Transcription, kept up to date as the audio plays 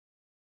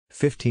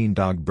15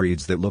 dog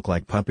breeds that look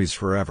like puppies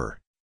forever.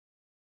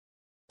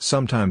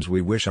 Sometimes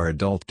we wish our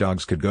adult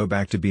dogs could go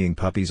back to being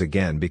puppies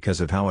again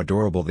because of how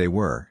adorable they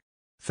were.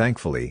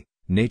 Thankfully,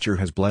 nature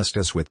has blessed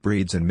us with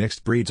breeds and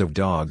mixed breeds of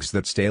dogs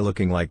that stay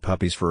looking like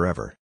puppies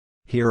forever.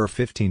 Here are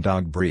 15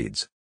 dog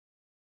breeds.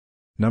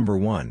 Number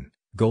 1,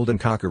 Golden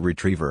Cocker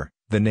Retriever.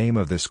 The name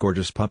of this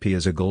gorgeous puppy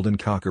is a Golden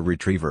Cocker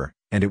Retriever,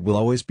 and it will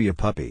always be a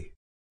puppy.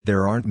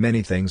 There aren't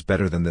many things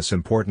better than this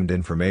important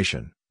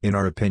information, in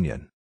our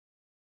opinion.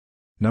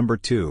 Number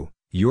 2,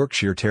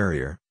 Yorkshire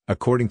Terrier.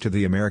 According to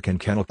the American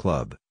Kennel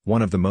Club,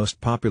 one of the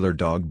most popular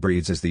dog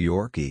breeds is the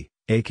Yorkie,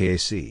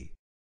 aka.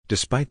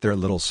 Despite their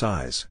little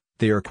size,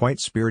 they are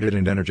quite spirited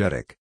and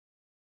energetic.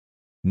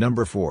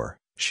 Number 4,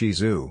 Shih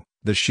Tzu.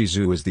 The Shih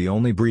Tzu is the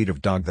only breed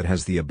of dog that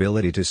has the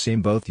ability to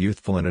seem both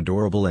youthful and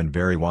adorable and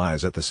very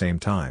wise at the same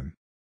time.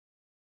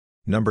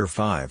 Number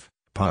 5,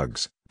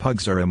 Pugs.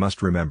 Pugs are a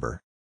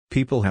must-remember.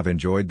 People have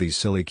enjoyed these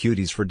silly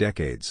cuties for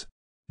decades.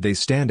 They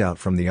stand out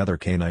from the other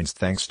canines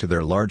thanks to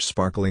their large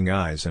sparkling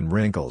eyes and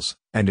wrinkles,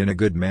 and in a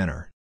good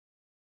manner.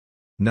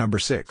 Number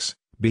 6,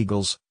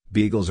 Beagles.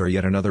 Beagles are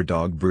yet another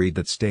dog breed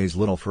that stays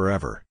little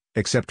forever,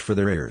 except for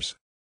their ears.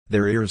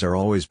 Their ears are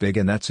always big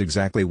and that's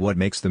exactly what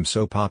makes them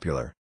so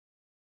popular.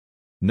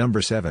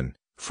 Number 7,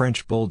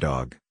 French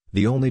Bulldog.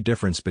 The only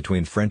difference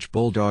between French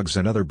Bulldogs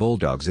and other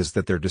bulldogs is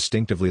that their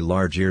distinctively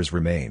large ears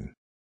remain.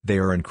 They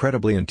are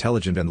incredibly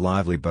intelligent and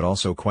lively but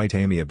also quite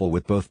amiable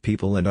with both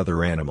people and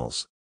other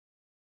animals.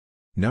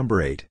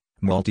 Number 8,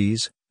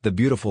 Maltese. The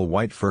beautiful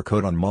white fur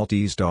coat on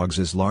Maltese dogs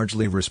is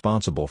largely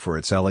responsible for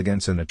its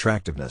elegance and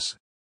attractiveness.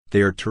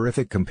 They are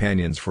terrific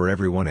companions for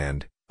everyone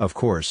and, of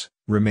course,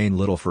 remain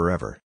little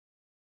forever.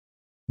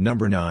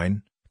 Number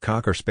 9,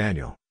 Cocker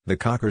Spaniel. The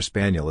Cocker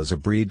Spaniel is a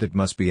breed that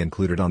must be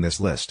included on this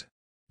list.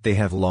 They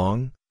have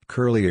long,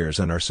 curly ears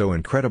and are so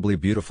incredibly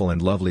beautiful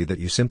and lovely that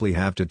you simply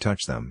have to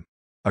touch them.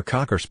 A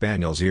Cocker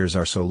Spaniel's ears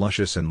are so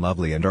luscious and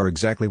lovely and are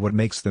exactly what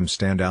makes them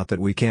stand out that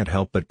we can't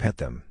help but pet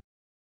them.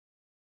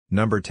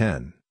 Number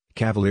 10,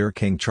 Cavalier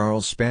King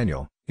Charles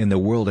Spaniel. In the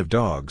world of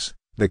dogs,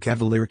 the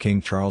Cavalier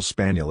King Charles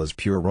Spaniel is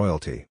pure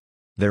royalty.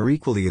 They're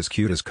equally as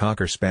cute as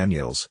Cocker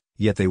Spaniels,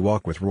 yet they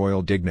walk with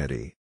royal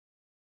dignity.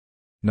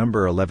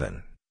 Number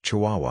 11,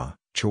 Chihuahua.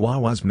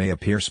 Chihuahuas may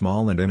appear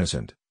small and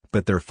innocent,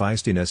 but their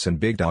feistiness and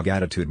big dog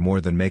attitude more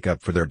than make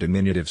up for their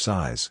diminutive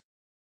size.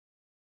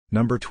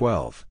 Number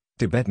 12,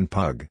 Tibetan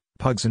Pug.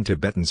 Pugs and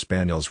Tibetan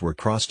Spaniels were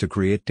crossed to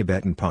create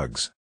Tibetan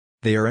Pugs.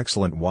 They are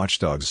excellent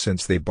watchdogs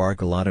since they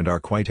bark a lot and are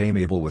quite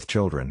amiable with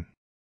children.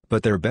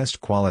 But their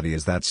best quality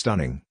is that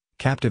stunning,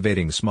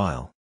 captivating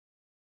smile.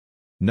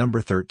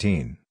 Number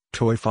 13,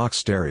 Toy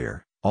Fox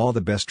Terrier. All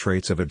the best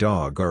traits of a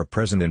dog are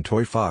present in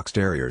Toy Fox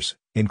Terriers,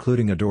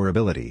 including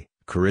adorability,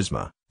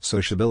 charisma,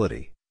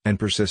 sociability, and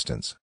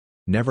persistence.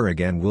 Never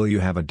again will you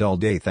have a dull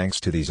day thanks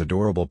to these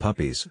adorable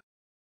puppies.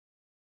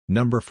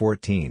 Number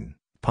 14,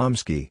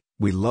 Pomsky.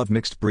 We love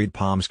mixed-breed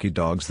Pomsky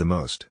dogs the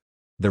most.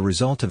 The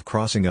result of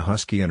crossing a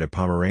Husky and a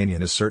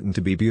Pomeranian is certain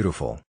to be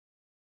beautiful.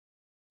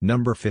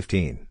 Number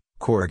 15,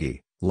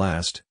 Corgi.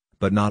 Last,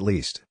 but not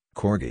least,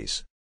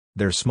 Corgis.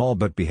 They're small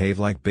but behave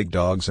like big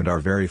dogs and are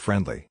very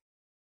friendly.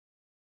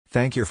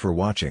 Thank you for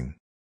watching.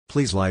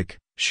 Please like,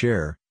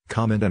 share,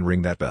 comment and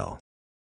ring that bell.